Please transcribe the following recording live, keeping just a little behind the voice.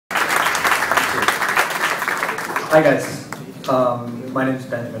Hi guys, my name is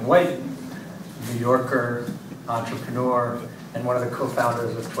Benjamin White, New Yorker, entrepreneur, and one of the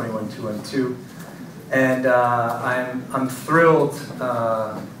co-founders of 21212. And I'm thrilled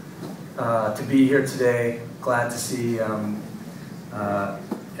to be here today. Glad to see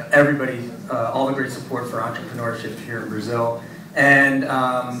everybody, all the great support for entrepreneurship here in Brazil. And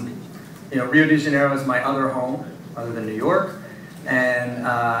Rio de Janeiro is my other home, other than New York. And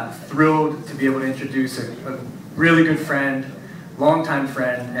thrilled to be able to introduce a really good friend, longtime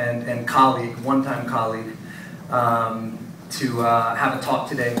friend, and colleague, one-time colleague, to have a talk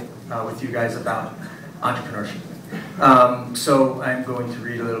today with you guys about entrepreneurship. So I'm going to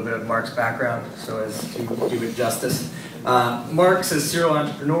read a little bit of Mark's background so as to do it justice. Mark's a serial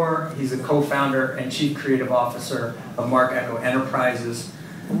entrepreneur. He's a co-founder and chief creative officer of Ecko Enterprises.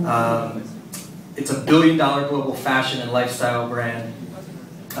 It's a billion-dollar global fashion and lifestyle brand.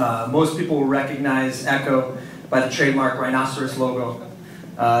 Most people will recognize Ecko by the trademark rhinoceros logo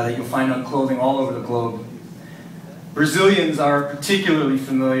that you'll find on clothing all over the globe. Brazilians are particularly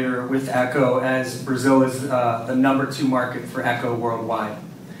familiar with Ecko, as Brazil is the #2 market for Ecko worldwide.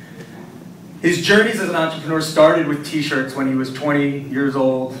 His journeys as an entrepreneur started with t-shirts when he was 20 years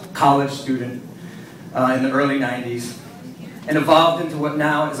old, college student in the early 90s, and evolved into what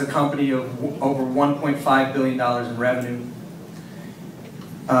now is a company of over $1.5 billion in revenue.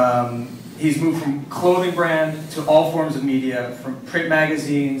 He's moved from clothing brand to all forms of media, from print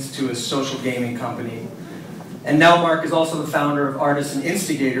magazines to a social gaming company. And now Mark is also the founder of Artists and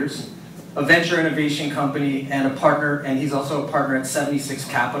Instigators, a venture innovation company and a partner, and he's also a partner at 76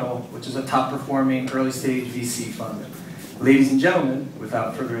 Capital, which is a top-performing early-stage VC fund. Ladies and gentlemen,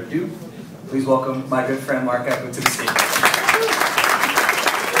 without further ado, please welcome my good friend Mark Ecko to the stage.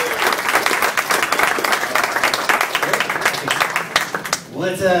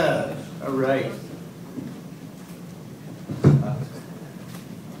 What's up? All right.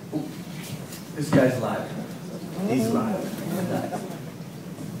 This guy's live. He's live.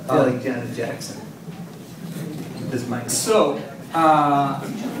 I feel like Janet Jackson. This mic. So, yeah,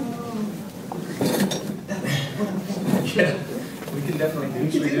 we can definitely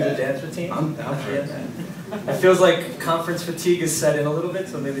do. Should we do the dance routine? I'm down for it. It feels like conference fatigue is set in a little bit,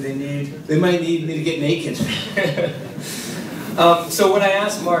 so maybe they might need me to get naked. So when I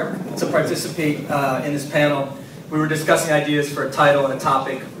asked Mark to participate in this panel, we were discussing ideas for a title and a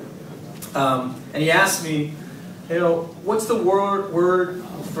topic, and he asked me, what's the word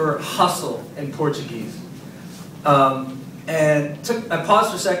for hustle in Portuguese? And I paused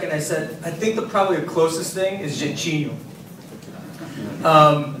for a second. I said, I think probably the closest thing is jeitinho.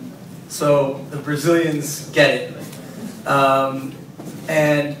 So the Brazilians get it,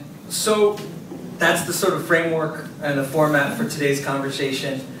 and so that's the sort of framework and the format for today's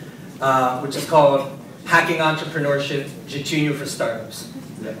conversation, which is called Hacking Entrepreneurship, Jeitinho for Startups.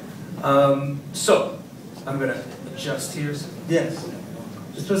 So, I'm going to adjust here. Yes.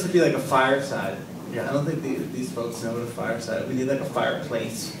 It's supposed to be like a fireside. Yeah. I don't think these folks know what a fireside. We need like a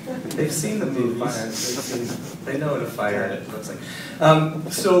fireplace. They've seen the movies. They know what a fire looks like.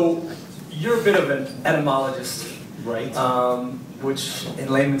 So, you're a bit of an etymologist. Right. Which in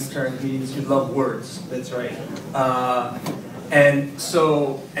layman's terms means you love words. That's right. And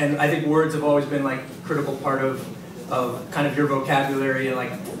I think words have always been like a critical part of kind of your vocabulary, and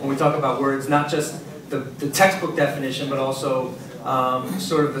like when we talk about words, not just the textbook definition, but also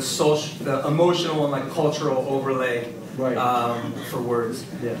sort of the emotional and like cultural overlay for words.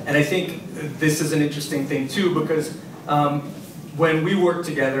 Yeah. And I think this is an interesting thing too, because when we worked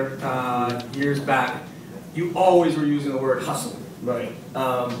together years back, you always were using the word hustle. Right.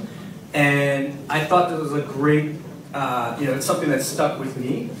 And I thought this was a great, it's something that stuck with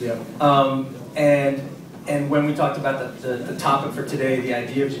me. Yeah. And when we talked about the topic for today, the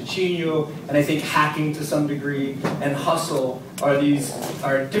idea of jeitinho, and I think hacking to some degree, and hustle are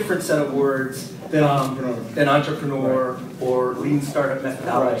a different set of words than entrepreneur or lean startup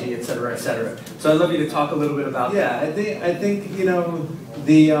methodology, et cetera, et cetera. So I'd love you to talk a little bit about that. I think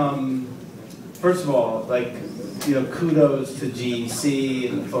first of all, kudos to GEC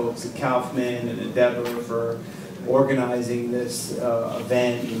and the folks at Kaufman and Endeavor for organizing this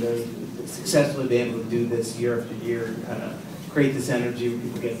event, successfully being able to do this year after year and kind of create this energy where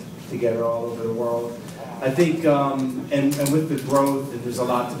people get together all over the world. I think, and with the growth, there's a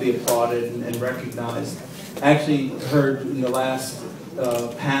lot to be applauded and recognized. I actually heard in the last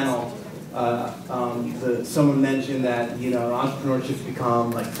panel, someone mentioned that entrepreneurship's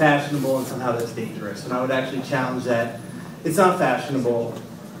become like fashionable and somehow that's dangerous. And I would actually challenge that. It's not fashionable.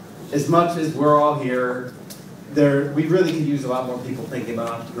 As much as we're all here, we really could use a lot more people thinking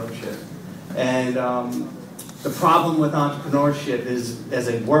about entrepreneurship. And the problem with entrepreneurship is, as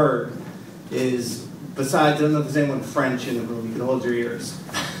a word, is, besides, I don't know if there's anyone French in the room, you can hold your ears.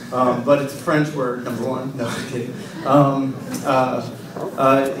 But it's a French word, number one. No, I'm kidding.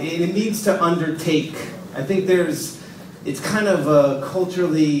 It needs to undertake. I think it's kind of a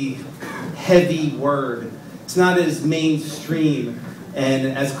culturally heavy word. It's not as mainstream and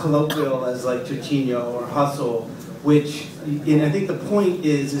as colloquial as like Chichinho or hustle, which, and I think the point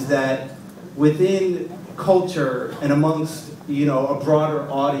is that within culture and amongst, a broader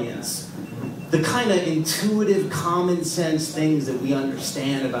audience, the kind of intuitive, common sense things that we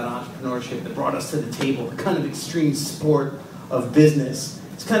understand about entrepreneurship that brought us to the table, the kind of extreme sport of business,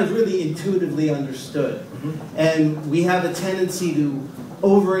 it's kind of really intuitively understood. And we have a tendency to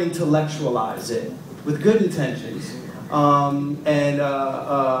over-intellectualize it with good intentions, and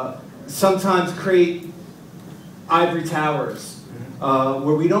sometimes create ivory towers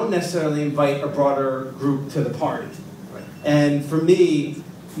where we don't necessarily invite a broader group to the party. And for me,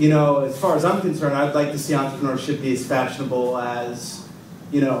 as far as I'm concerned, I'd like to see entrepreneurship be as fashionable as,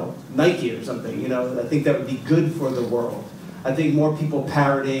 Nike or something. I think that would be good for the world. I think more people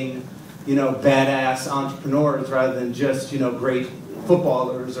parroting, badass entrepreneurs rather than just, great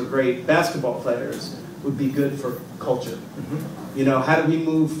footballers or great basketball players would be good for culture. How do we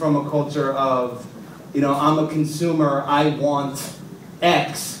move from a culture of, I'm a consumer, I want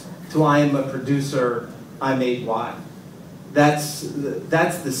X, to I am a producer, I made Y. That's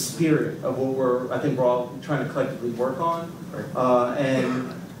the spirit of what I think we're all trying to collectively work on.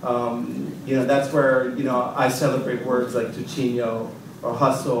 That's where, I celebrate words like Chichinho or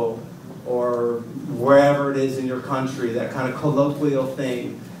hustle or wherever it is in your country, that kind of colloquial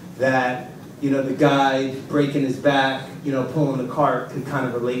thing that, the guy breaking his back, pulling the cart can kind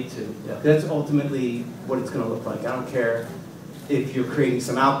of relate to. Yeah. That's ultimately what it's going to look like. I don't care if you're creating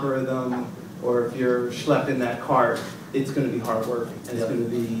some algorithm or if you're schlepping that cart. It's going to be hard work, and it's going to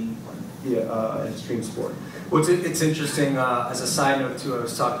be an extreme sport. Well, it's interesting, as a side note too, I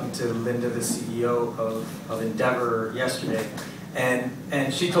was talking to Linda, the CEO of Endeavor, yesterday, and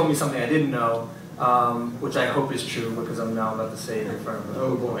she told me something I didn't know, which I hope is true, because I'm now about to say it in front of the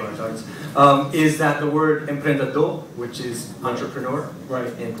is that the word empreendedor, which is entrepreneur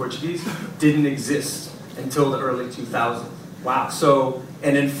in Portuguese, didn't exist until the early 2000s. Wow. So,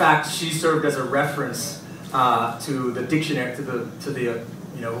 and in fact, she served as a reference to the dictionary, to the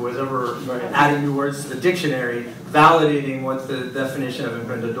whoever adding new words to the dictionary, validating what the definition of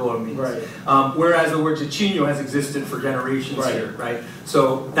emprendedor means. Whereas the word Chichinho has existed for generations here, right?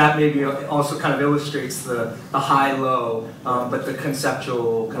 So that maybe also kind of illustrates the high-low, but the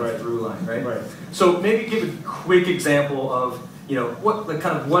conceptual kind of through line, right? So maybe give a quick example of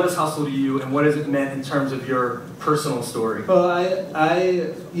what is hustle to you, and what has it meant in terms of your personal story? Well,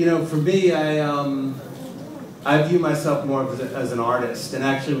 for me, I view myself more as an artist, and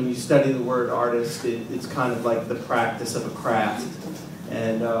actually when you study the word artist, it's kind of like the practice of a craft.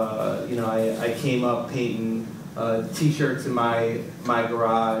 And I came up painting t-shirts in my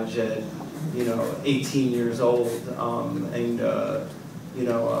garage at 18 years old,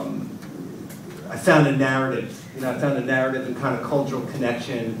 I found a narrative. I found a narrative and kind of cultural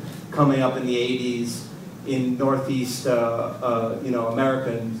connection coming up in the 80s. In Northeast,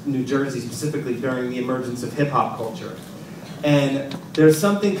 America, and New Jersey specifically, during the emergence of hip-hop culture. And there's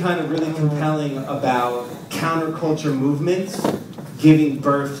something kind of really compelling about counterculture movements giving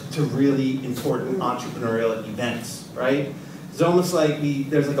birth to really important entrepreneurial events, right? It's almost like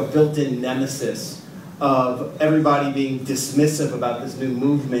there's like a built-in nemesis of everybody being dismissive about this new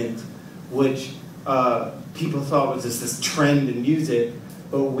movement, which people thought was just this trend in music.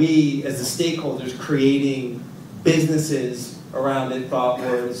 But we, as the stakeholders creating businesses around it, thought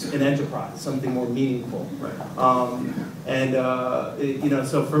was an enterprise, something more meaningful.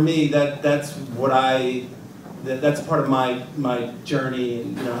 So for me, that's part of my journey,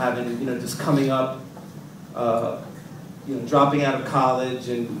 and having just coming up, dropping out of college,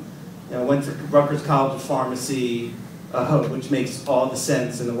 and went to Rutgers College of Pharmacy, which makes all the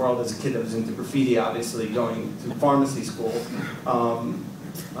sense in the world as a kid that was into graffiti, obviously, going to pharmacy school.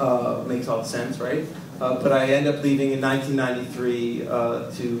 Makes all the sense, right? But I end up leaving in 1993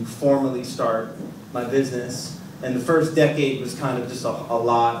 to formally start my business. And the first decade was kind of just a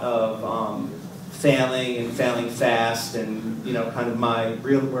lot of failing and failing fast, and kind of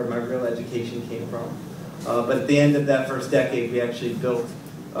where my real education came from. But at the end of that first decade, we actually built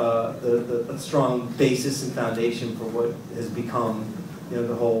a strong basis and foundation for what has become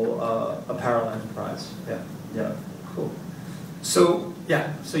the whole apparel enterprise. Yeah. Cool. So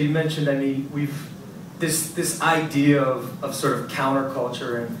you mentioned, we've this idea of sort of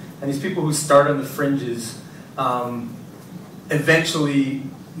counterculture and these people who start on the fringes eventually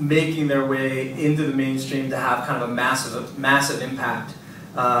making their way into the mainstream to have kind of a massive impact.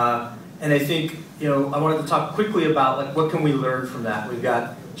 And I think, you know, I wanted to talk quickly about like what can we learn from that. We've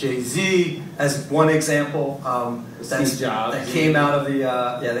got Jay-Z as one example that came out of the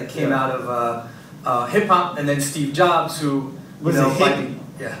out of hip hop, and then Steve Jobs, who was a hippie.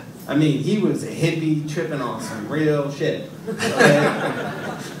 I mean, he was a hippie tripping on some real shit. Okay?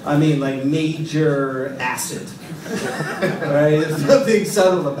 I mean, like major acid. Right? There's nothing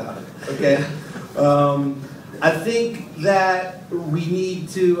subtle about it. Okay. I think that we need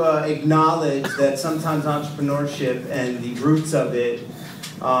to acknowledge that sometimes entrepreneurship and the roots of it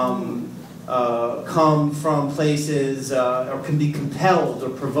come from places or can be compelled or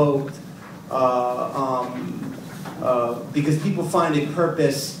provoked because people find a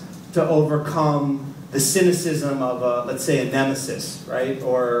purpose to overcome the cynicism of, let's say, a nemesis, right?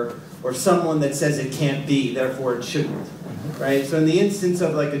 Or someone that says it can't be, therefore it shouldn't, right? So in the instance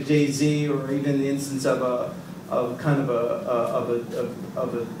of like a Jay-Z, or even the instance of a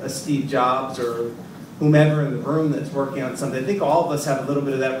Steve Jobs or whomever in the room that's working on something, I think all of us have a little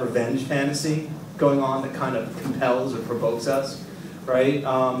bit of that revenge fantasy going on that kind of compels or provokes us, right?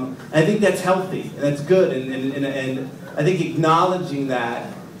 I think that's healthy and that's good, and I think acknowledging that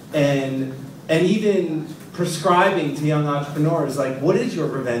and even prescribing to young entrepreneurs, like, what is your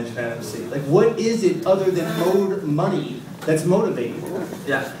revenge fantasy? Like, what is it other than money that's motivating you?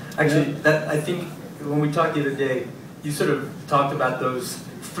 Yeah, actually, I think when we talked the other day, you sort of talked about those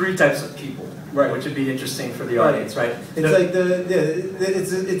 3 types of people, right? Which would be interesting for the audience, right? It's like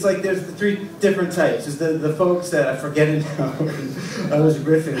it's like there's the 3 different types. There's the folks that I forget it now. I was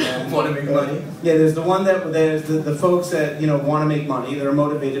riffing, man. Want to make money? Yeah, there's the folks that want to make money, that are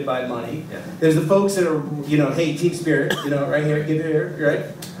motivated by money. Yeah. There's the folks that are hey, team spirit, right here, give it here, right?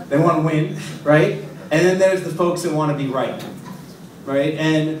 They want to win, right? And then there's the folks that want to be right, right?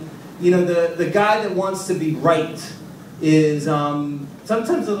 And the guy that wants to be right is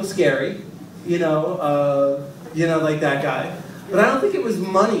sometimes a little scary, like that guy. But I don't think it was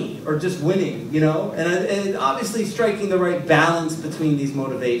money or just winning, and obviously striking the right balance between these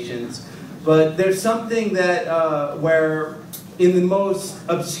motivations. But there's something that where in the most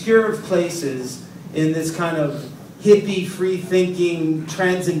obscure of places, in this kind of hippie, free-thinking,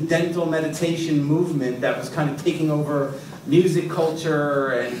 transcendental meditation movement that was kind of taking over music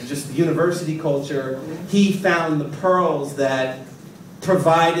culture and just university culture, he found the pearls that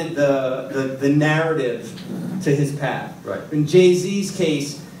provided the narrative to his path. Right. In Jay-Z's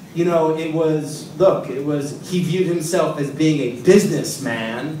case, he viewed himself as being a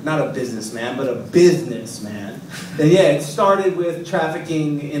businessman, not a businessman, but a businessman. And yeah, it started with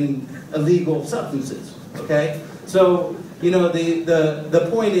trafficking in illegal substances, okay? So, the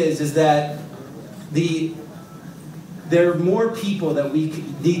point is that there are more people that we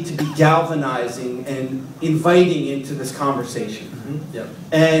need to be galvanizing and inviting into this conversation. Mm-hmm. Yeah.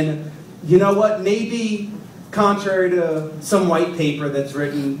 And you know what? Maybe contrary to some white paper that's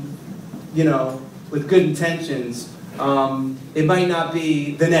written, with good intentions, it might not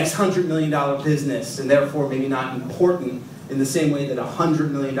be the next $100 million business, and therefore maybe not important in the same way that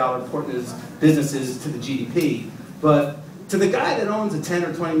 $100 million business is to the GDP. But to the guy that owns a $10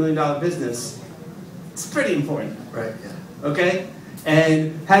 or $20 million business, it's pretty important. Right. Yeah. Okay?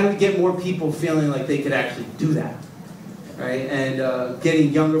 And how do we get more people feeling like they could actually do that? Right? And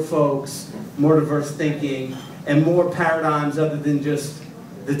getting younger folks, more diverse thinking, and more paradigms other than just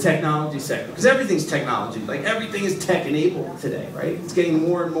the technology sector. Because everything's technology. Like, everything is tech-enabled today, right? It's getting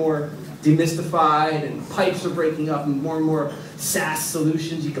more and more demystified, and pipes are breaking up, and more SaaS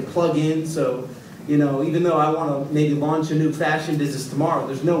solutions you can plug in. So, even though I want to maybe launch a new fashion business tomorrow,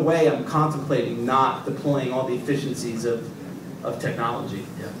 there's no way I'm contemplating not deploying all the efficiencies of technology.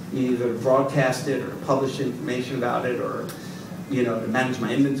 Yeah. Either to broadcast it, or to publish information about it, or to manage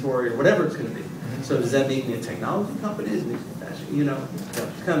my inventory, or whatever it's going to be. Mm-hmm. So does that make me a technology company? Does it make me a fashion?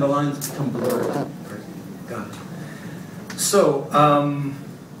 Kind of the lines become blurred. Got it. So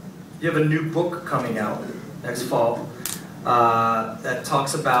you have a new book coming out next fall that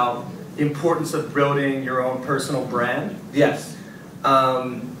talks about the importance of building your own personal brand. Yes.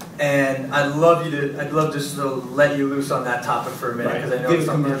 And I'd love just to let you loose on that topic for a minute, because I know it's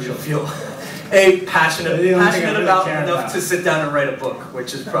something you feel passionate about enough to sit down and write a book,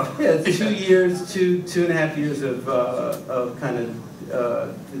 which is probably 2.5 years of kind of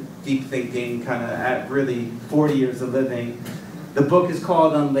deep thinking, kind of really 40 years of living. The book is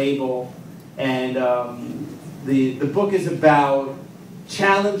called Unlabel, and the book is about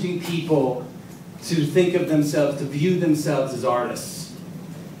challenging people to think of themselves, to view themselves as artists.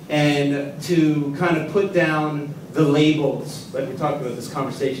 and to kind of put down the labels, like we talked about, this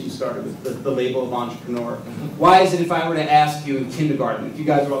conversation started with the label of entrepreneur. Why is it if I were to ask you in kindergarten, if you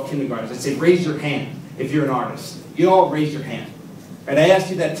guys are all kindergartners, I'd say raise your hand if you're an artist. You all raise your hand. And I asked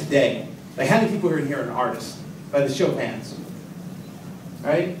you that today. Like, how many people are in here are an artist? By the show of hands.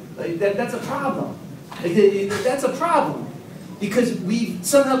 Right? Like, that's a problem. That's a problem. Because we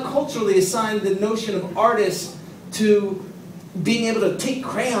somehow culturally assigned the notion of artists to being able to take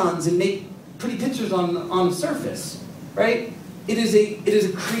crayons and make pretty pictures on the surface, right? It is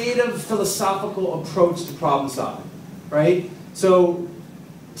a creative, philosophical approach to problem solving, right? So,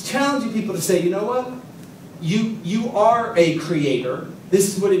 challenging people to say, you know what? You are a creator.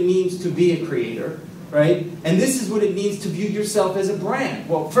 This is what it means to be a creator, right? And this is what it means to view yourself as a brand.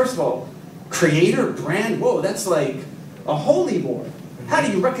 Well, first of all, creator, brand, whoa, that's like a holy war. How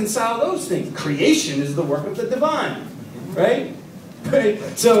do you reconcile those things? Creation is the work of the divine, right?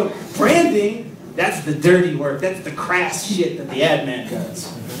 So branding, that's the dirty work. That's the crass shit that the ad man does.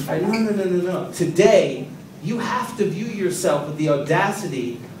 Right? No. Today, you have to view yourself with the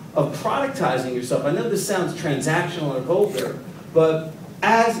audacity of productizing yourself. I know this sounds transactional or vulgar, but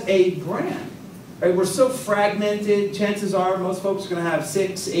as a brand, right? We're so fragmented. Chances are most folks are going to have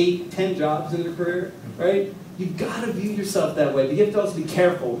 6, 8, 10 jobs in their career, right? You've got to view yourself that way, but you have to also be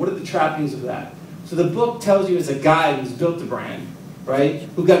careful. What are the trappings of that? So the book tells you as a guy who's built a brand, right?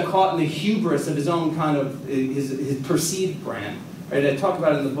 Who got caught in the hubris of his own kind of, his perceived brand, right? I talk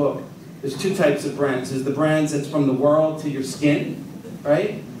about it in the book. There's 2 types of brands. There's the brands that's from the world to your skin,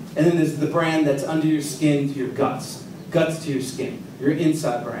 right? And then there's the brand that's under your skin to your guts. Guts to your skin, your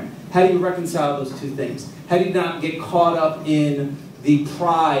inside brand. How do you reconcile those 2 things? How do you not get caught up in the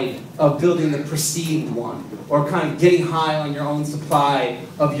pride of building the perceived one, or kind of getting high on your own supply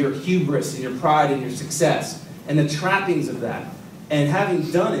of your hubris and your pride and your success, and the trappings of that? And having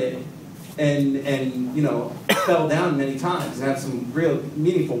done it, and you know, fell down many times and have some real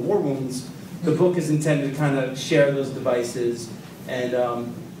meaningful war wounds, the book is intended to kind of share those devices and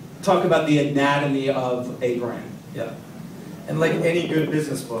talk about the anatomy of a brand. Yeah. And like any good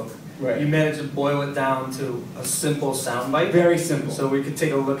business book, right, you manage to boil it down to a simple soundbite. Very simple. So we could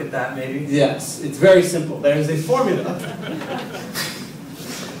take a look at that maybe? Yes, it's very simple. There's a formula.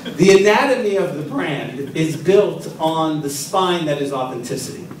 The anatomy of the brand is built on the spine that is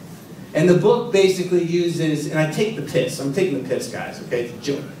authenticity. And the book basically uses, and I take the piss. I'm taking the piss, guys, okay? It's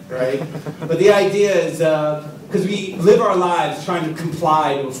a joke, right? But the idea is, because we live our lives trying to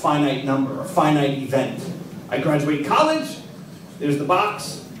comply to a finite number, a finite event. I graduate college, there's the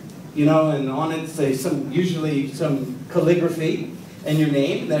box, you know, and on it say usually some calligraphy and your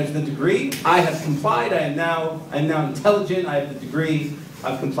name. There's the degree. I have complied. I'm now intelligent. I have the degree.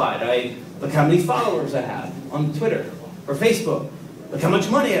 I've complied. Look how many followers I have on Twitter or Facebook. Look how much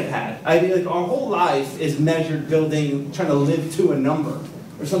money I've had. Like, our whole life is measured trying to live to a number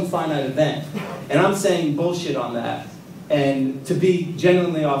or some finite event. And I'm saying bullshit on that. And to be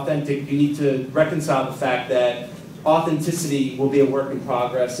genuinely authentic, you need to reconcile the fact that authenticity will be a work in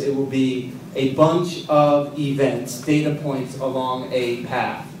progress. It will be a bunch of events, data points along a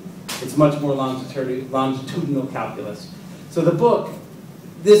path. It's much more longitudinal calculus. So the book,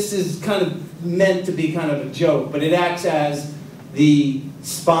 this is kind of meant to be kind of a joke, but it acts as the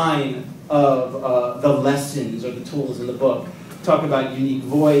spine of the lessons or the tools in the book. Talk about unique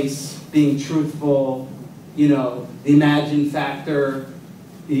voice, being truthful, you know, the imagine factor,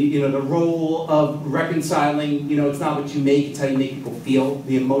 you know, the role of reconciling, you know, it's not what you make, it's how you make people feel,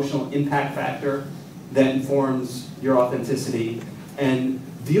 the emotional impact factor that informs your authenticity, and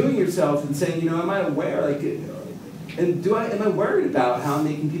viewing yourself and saying, you know, am I aware, like, and am I worried about how I'm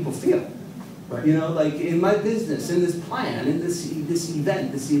making people feel? Right. You know, like in my business, in this plan, in this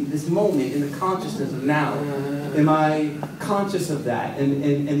event, this moment, in the consciousness of now, am I conscious of that and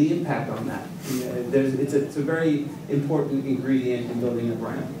the impact on that? You know, it's a very important ingredient in building a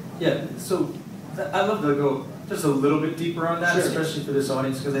brand. Yeah, so I'd love to go just a little bit deeper on that, sure, especially for this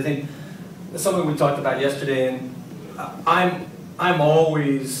audience, because I think it's something we talked about yesterday, and I'm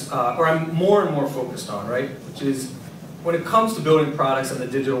always, or I'm more and more focused on, right, which is, when it comes to building products in the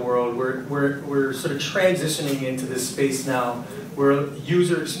digital world, we're sort of transitioning into this space now where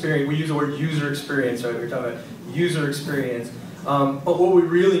user experience, we use the word user experience, right? We're talking about user experience. But what we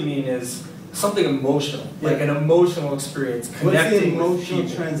really mean is something emotional, like an emotional experience, connecting What's the emotional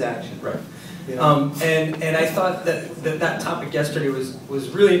with transaction? Right. Yeah. And I thought that topic yesterday was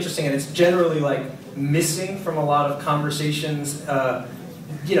really interesting, and it's generally like missing from a lot of conversations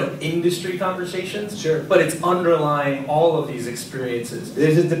industry conversations. Sure. But it's underlying all of these experiences.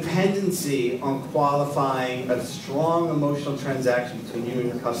 There's a dependency on qualifying a strong emotional transaction between you and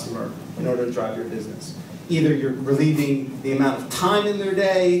your customer in order to drive your business. Either you're relieving the amount of time in their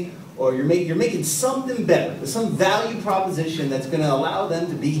day, or you're making something better, some value proposition that's going to allow them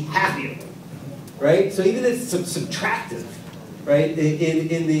to be happier, right? So even if it's subtractive, right,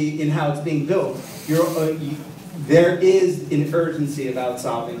 in how it's being built, there is an urgency about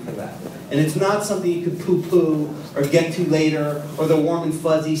solving for that. And it's not something you could poo-poo or get to later, or the warm and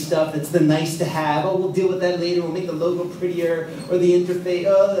fuzzy stuff that's the nice to have. Oh, we'll deal with that later, we'll make the logo prettier, or the interface.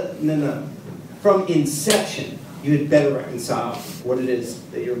 No. From inception, you had better reconcile what it is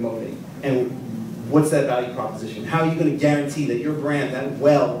that you're promoting and what's that value proposition. How are you going to guarantee that your brand, that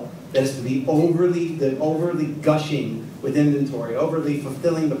well, that is to be overly gushing with inventory, overly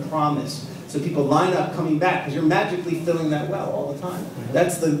fulfilling the promise, so people line up coming back because you're magically filling that well all the time.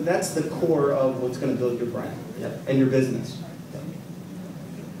 That's the core of what's going to build your brand and your business.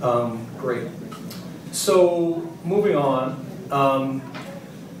 Great. So moving on,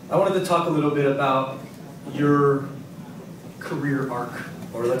 I wanted to talk a little bit about your career arc,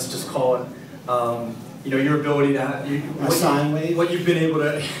 or let's just call it, your ability to have what you've been able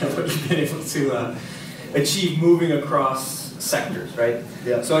to achieve moving across sectors, right?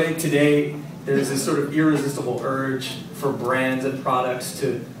 Yeah. So I think today there's this sort of irresistible urge for brands and products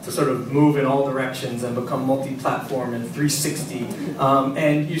to sort of move in all directions and become multi-platform and 360,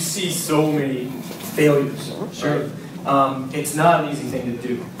 and you see so many failures. Sure. Right? It's not an easy thing to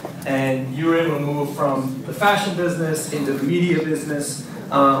do, and you were able to move from the fashion business into the media business,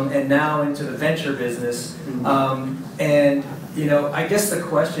 and now into the venture business. And I guess the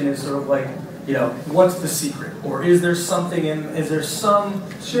question is sort of like, what's the secret? Or is there something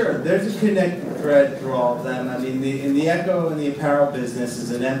Sure, there's a connecting thread through all of them. I mean, in the Ecko and the apparel business is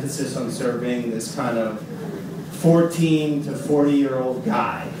an emphasis on serving this kind of 14 to 40-year-old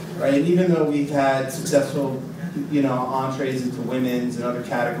guy, right? And even though we've had successful, entrees into women's and other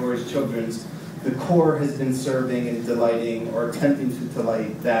categories, children's, the core has been serving and delighting, or attempting to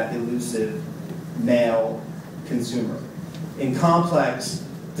delight, that elusive male consumer. In Complex,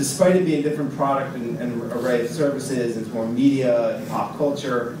 despite it being a different product and array of services, it's more media and pop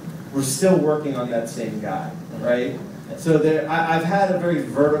culture, we're still working on that same guy, right? So I've had a very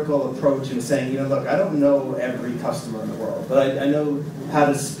vertical approach in saying, look, I don't know every customer in the world, but I know how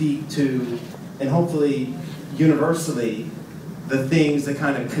to speak to, and hopefully universally, the things that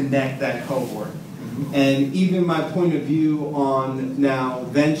kind of connect that cohort. And even my point of view on now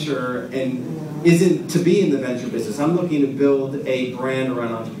venture isn't to be in the venture business. I'm looking to build a brand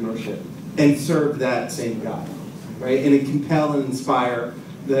around entrepreneurship and serve that same guy, right? And compel and inspire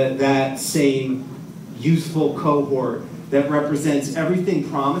that same youthful cohort that represents everything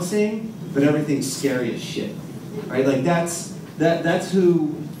promising, but everything scary as shit, right? Like that's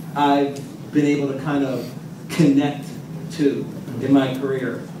who I've been able to kind of connect to in my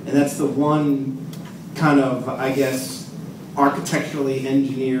career, and that's the one kind of, I guess, architecturally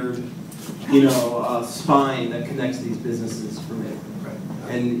engineered, spine that connects these businesses for me. Right.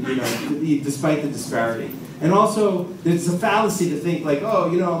 And despite the disparity, and also there's a fallacy to think like,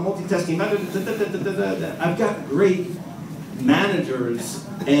 I'm multitasking. I've got great managers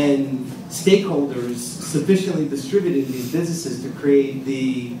and stakeholders sufficiently distributed in these businesses to create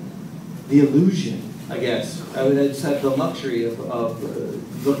the illusion, I guess. I just have the luxury of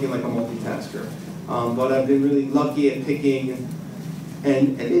looking like a multitasker. But I've been really lucky at picking,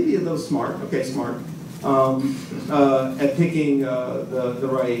 and maybe a little smart, at picking the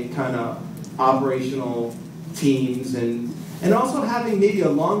right kind of operational teams, and also having maybe a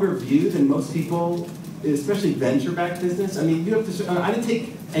longer view than most people, especially venture-backed business. I mean, I didn't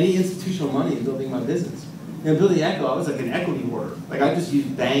take any institutional money in building my business. Building Ecko, I was like an equity hoarder. Like I just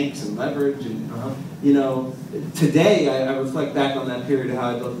used banks and leverage, and today I reflect back on that period of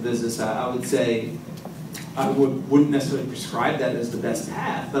how I built the business. I would say I wouldn't necessarily prescribe that as the best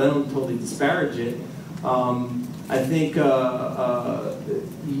path, but I don't totally disparage it. I think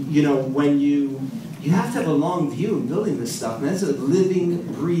when you have to have a long view in building this stuff, man. It's a living,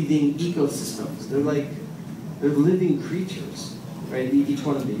 breathing ecosystems. They're living creatures, right? Each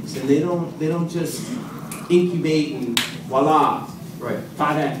one of these, and they don't just incubate and voila, right?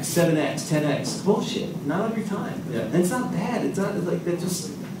 5x, 7x, 10x, bullshit. Not every time. Yeah. And it's not bad. It's not like that.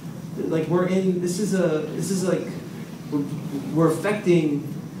 Just like we're creating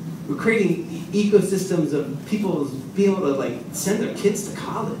ecosystems of people being able to like send their kids to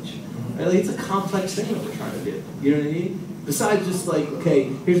college. Right? Like it's a complex thing that we're trying to do. You know what I mean? Besides just like, okay,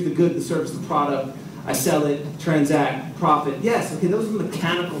 here's the good, the service, the product. I sell it, transact, profit. Yes, okay, those are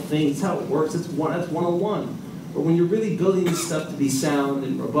mechanical things. That's how it works. That's 101. But when you're really building this stuff to be sound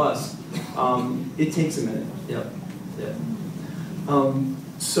and robust, it takes a minute. Yeah.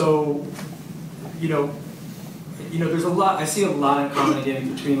 So, there's a lot. I see a lot in common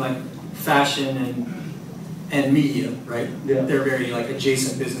again between like fashion and media, right? Yeah. They're very like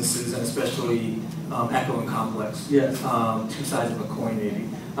adjacent businesses, and especially Ecko and Complex. Yes. Two sides of a coin, maybe.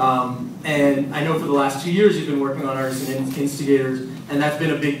 And I know for the last 2 years you've been working on Artists and Instigators, and that's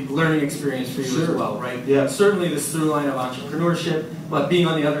been a big learning experience for you as well, right? Yeah. Certainly this through line of entrepreneurship, but being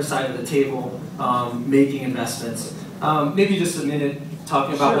on the other side of the table, making investments. Maybe just a minute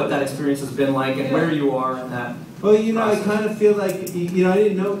talking about what that experience has been like and where you are in that. Well, I kind of feel like, I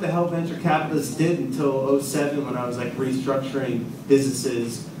didn't know what the hell venture capitalists did until 2007 when I was like restructuring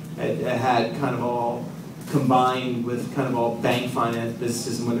businesses. I had kind of all combined with kind of all bank finance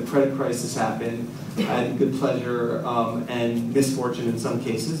businesses, and when the credit crisis happened, I had the good pleasure and misfortune in some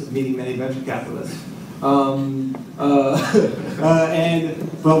cases of meeting many venture capitalists. But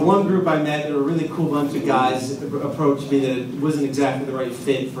one group I met, they were a really cool bunch of guys, approached me that it wasn't exactly the right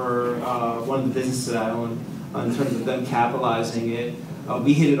fit for one of the businesses that I own in terms of them capitalizing it.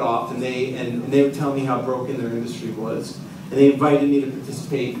 We hit it off, and they were telling me how broken their industry was. And they invited me to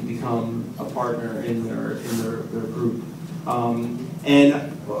participate and become a partner in their group. And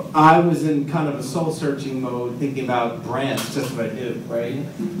I was in kind of a soul-searching mode, thinking about brands. That's what I do, right?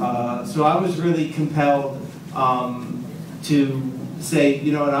 So I was really compelled to say,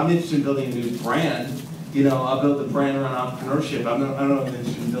 you know what, I'm interested in building a new brand. I'll build a brand around entrepreneurship. I don't know if I'm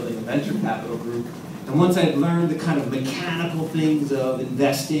interested in building a venture capital group. And once I'd learned the kind of mechanical things of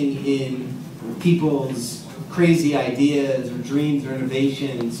investing in people's crazy ideas or dreams or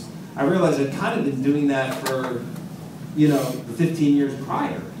innovations, I realized I'd kind of been doing that for, 15 years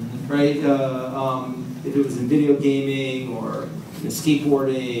prior, right? If it was in video gaming or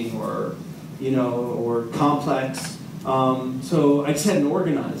skateboarding or, or complex. So I just hadn't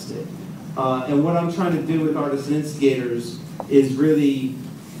organized it. And what I'm trying to do with Artists and Instigators is really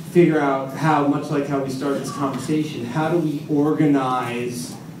figure out how, much like how we started this conversation, how do we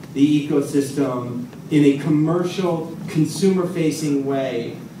organize the ecosystem in a commercial, consumer-facing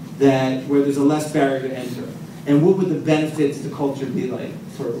way where there's a less barrier to enter? And what would the benefits to culture be like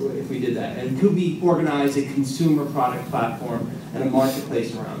if we did that? And could we organize a consumer product platform and a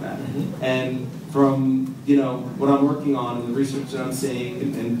marketplace around that? Mm-hmm. And from what I'm working on and the research that I'm seeing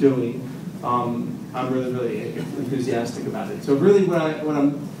and doing, I'm really, really enthusiastic about it. So really when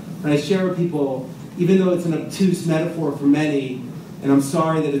I share with people, even though it's an obtuse metaphor for many, and I'm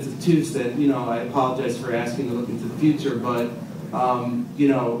sorry that it's obtuse, that, I apologize for asking to look into the future, but,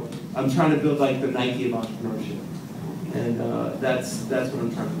 I'm trying to build like the Nike of entrepreneurship. And that's what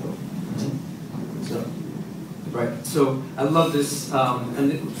I'm trying to build. So. Right, so I love this,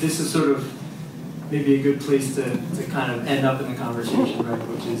 and this is sort of maybe a good place to kind of end up in the conversation, right,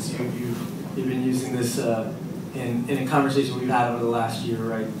 which is you've been using this in a conversation we've had over the last year,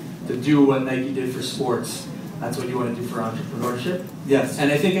 right, to do what Nike did for sports. That's what you want to do for entrepreneurship. Yes.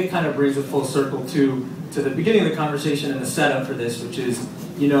 And I think it kind of brings it full circle to the beginning of the conversation and the setup for this, which is,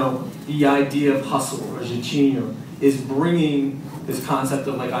 the idea of hustle or Jicinho is bringing this concept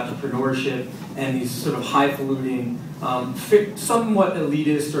of like entrepreneurship and these sort of highfalutin, somewhat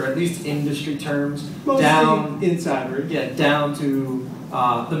elitist or at least industry terms, mostly down insider. Yeah, down to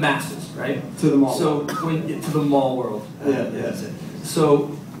the masses, right? To the mall. So to the mall world. Yeah. That's it.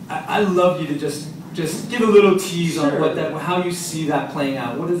 So I'd love you to just give a little tease on how you see that playing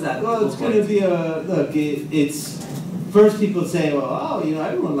out. What does that? Well, it's going to be it's first people say, well,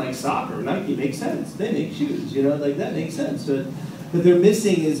 everyone likes soccer. Nike makes sense. They make shoes. Like that makes sense. But what they're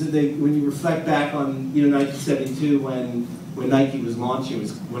missing is that when you reflect back on 1972 when Nike was launching,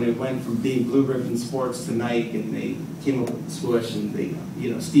 was when it went from being Blue Ribbon Sports to Nike, and they came up with the swoosh, and they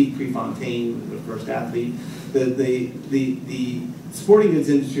Steve Prefontaine was the first athlete. The sporting goods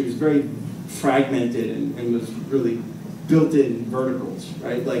industry was very fragmented and was really built in verticals,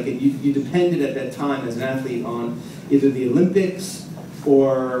 right? Like you depended at that time as an athlete on either the Olympics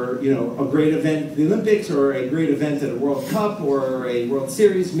or a great event at the Olympics, or a great event at a World Cup or a World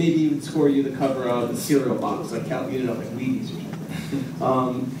Series. Maybe you would score you the cover of a cereal box, like Wheaties or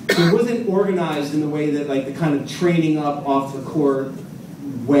something. So it wasn't organized in the way that like the kind of training up off the court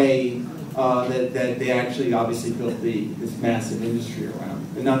way that they actually obviously built this massive industry around,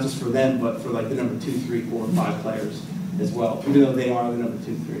 and not just for them, but for like the number 2, 3, 4, and 5 players as well, even though they are the number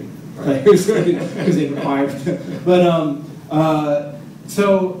 2, 3 players because they require them. But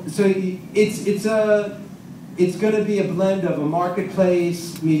so it's going to be a blend of a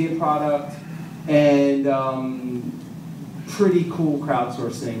marketplace, media product, and pretty cool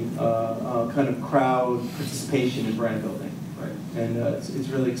crowdsourcing, kind of crowd participation in brand building. Right. And it's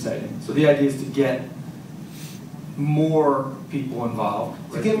really exciting. So the idea is to get more people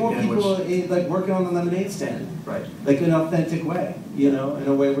involved. To get more people like working on the lemonade stand. Right. Like in an authentic way, you know, in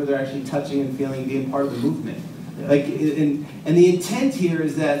a way where they're actually touching and feeling, being part of the movement. Yeah. Like, and the intent here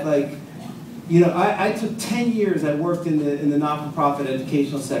is that, like, you know, I took 10 years, I worked in the not-for-profit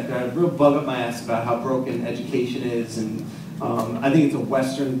educational sector. I had a real bug up my ass about how broken education is, and I think it's a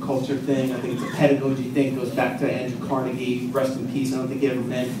Western culture thing. I think it's a pedagogy thing. It goes back to Andrew Carnegie, rest in peace. I don't think he ever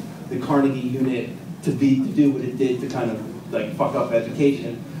meant the Carnegie unit to do what it did to kind of like fuck up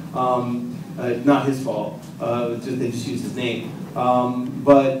education. Not his fault. They just used his name.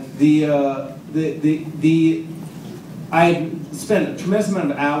 But I spent a tremendous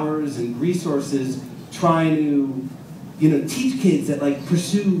amount of hours and resources trying to, you know, teach kids that like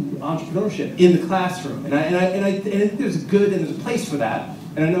pursue entrepreneurship in the classroom, and I think there's a good and there's a place for that.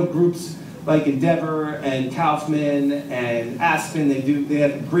 And I know groups like Endeavor and Kaufman and Aspen, they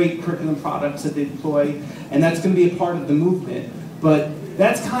have great curriculum products that they deploy, and that's going to be a part of the movement. But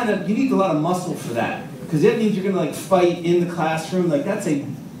that's kind of, you need a lot of muscle for that, because that means you're going to like fight in the classroom. Like that's a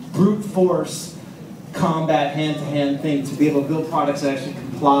brute force combat hand-to-hand thing to be able to build products that actually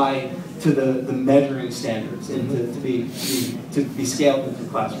comply to the measuring standards and to be scaled into the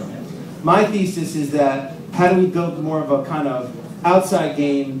classroom. My thesis is that how do we build more of a kind of outside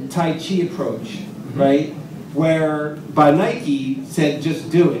game Tai Chi approach, right? Where by Nike said just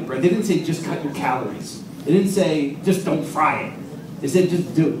do it, right? They didn't say just cut your calories. They didn't say just don't fry it. They said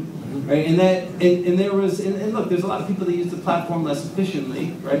just do it, right? And there was look, there's a lot of people that use the platform less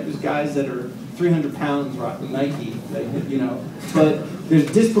efficiently, right? There's guys that are 300 pounds rocking Nike, like, you know, but there's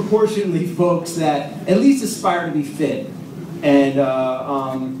disproportionately folks that at least aspire to be fit and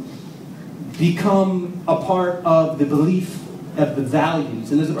become a part of the belief of the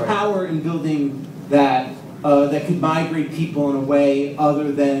values. And there's a power in building that that could migrate people in a way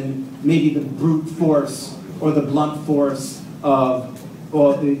other than maybe the brute force or the blunt force of,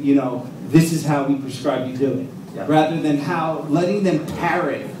 well, you know, this is how we prescribe you do it, rather than how letting them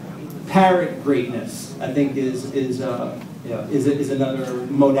parrot greatness. I think is another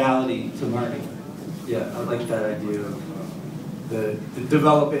modality to learning. Yeah, I like that idea of the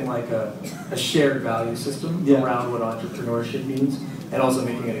developing like a shared value system around what entrepreneurship means, and also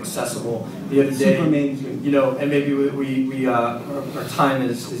making it accessible. The other day, super mainstream. You know, and maybe we our time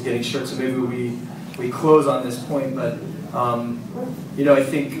is getting short, so maybe we close on this point. But you know, I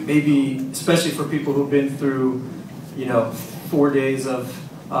think maybe especially for people who've been through, you know, 4 days of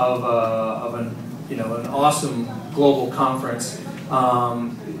an, you know, an awesome global conference.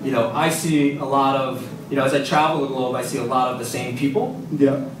 You know, I see a lot of, you know, as I travel the globe, I see a lot of the same people.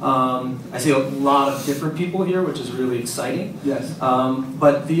 Yeah. I see a lot of different people here, which is really exciting. Yes.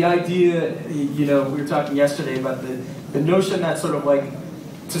 But the idea, you know, we were talking yesterday about the notion that sort of like,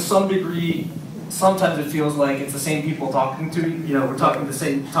 to some degree, sometimes it feels like it's the same people talking to, you know, we're talking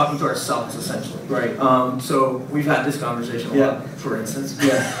to ourselves essentially. Right. So we've had this conversation a lot, for instance.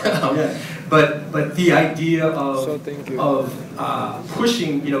 Yeah. But the idea of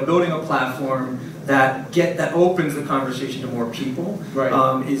pushing, you know, building a platform that opens the conversation to more people,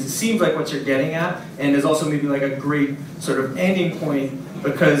 right. Seems like what you're getting at, and is also maybe like a great sort of ending point,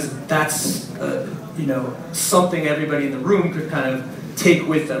 because that's you know, something everybody in the room could kind of take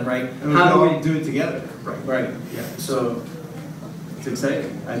with them, right? And how do we do it together? Right. Yeah. So it's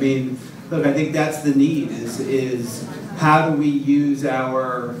exciting. I mean, look, I think that's the need is how do we use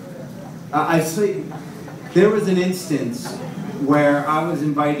our. I say there was an instance where I was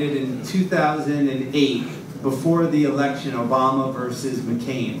invited in 2008, before the election, Obama versus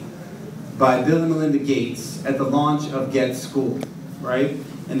McCain, by Bill and Melinda Gates at the launch of Get Schooled, right?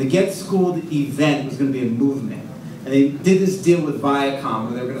 And the Get Schooled event was going to be a movement. And they did this deal with Viacom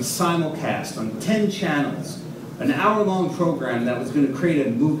where they were going to simulcast on 10 channels an hour-long program that was going to create a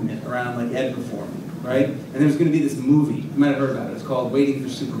movement around like ed reform, right? And there was going to be this movie, you might have heard about it, it's called Waiting for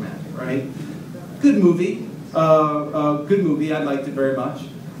Superman, right? Good movie. Good movie, I liked it very much.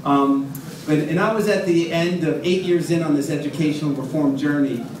 And I was at the end of 8 years in on this educational reform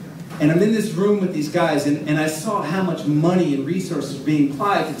journey, and I'm in this room with these guys, and I saw how much money and resources were being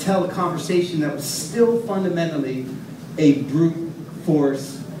applied to tell a conversation that was still fundamentally a brute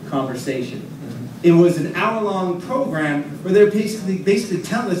force conversation. It was an hour-long program where they're basically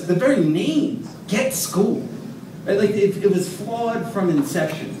telling us the very name, Get Schooled. Right? Like it was flawed from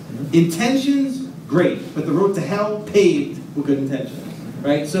inception. Intentions, great, but the road to hell paved with good intentions,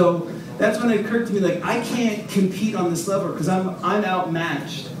 right? So that's when it occurred to me, like, I can't compete on this level because I'm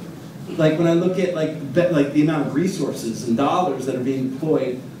outmatched Like when I look at like the amount of resources and dollars that are being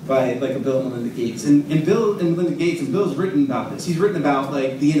deployed by like a Bill and Melinda Gates, and Bill and Melinda Gates, and Bill's written about this. He's written about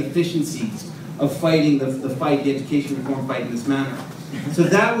like the inefficiencies of fighting the education reform fight in this manner. So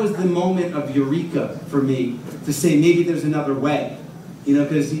that was the moment of eureka for me to say maybe there's another way, you know,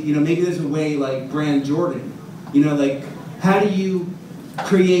 because maybe there's a way like Brand Jordan, you know, like how do you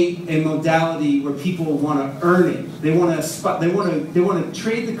create a modality where people want to earn it? They want to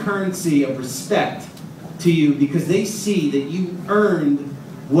trade the currency of respect to you because they see that you earned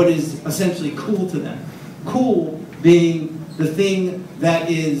what is essentially cool to them. Cool being the thing that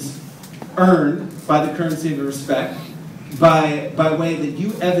is earned by the currency of respect by way that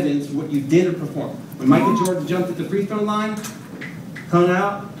you evidence what you did or performed. When Michael Jordan jumped at the free throw line, hung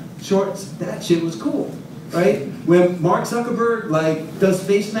out, shorts, that shit was cool, right? When Mark Zuckerberg like does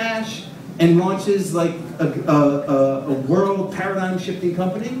face mash and launches like a world paradigm shifting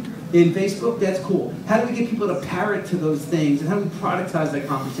company in Facebook, that's cool. How do we get people to parrot to those things and how do we productize that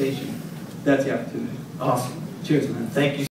conversation? That's the opportunity. Awesome. Cheers, man. Thank you.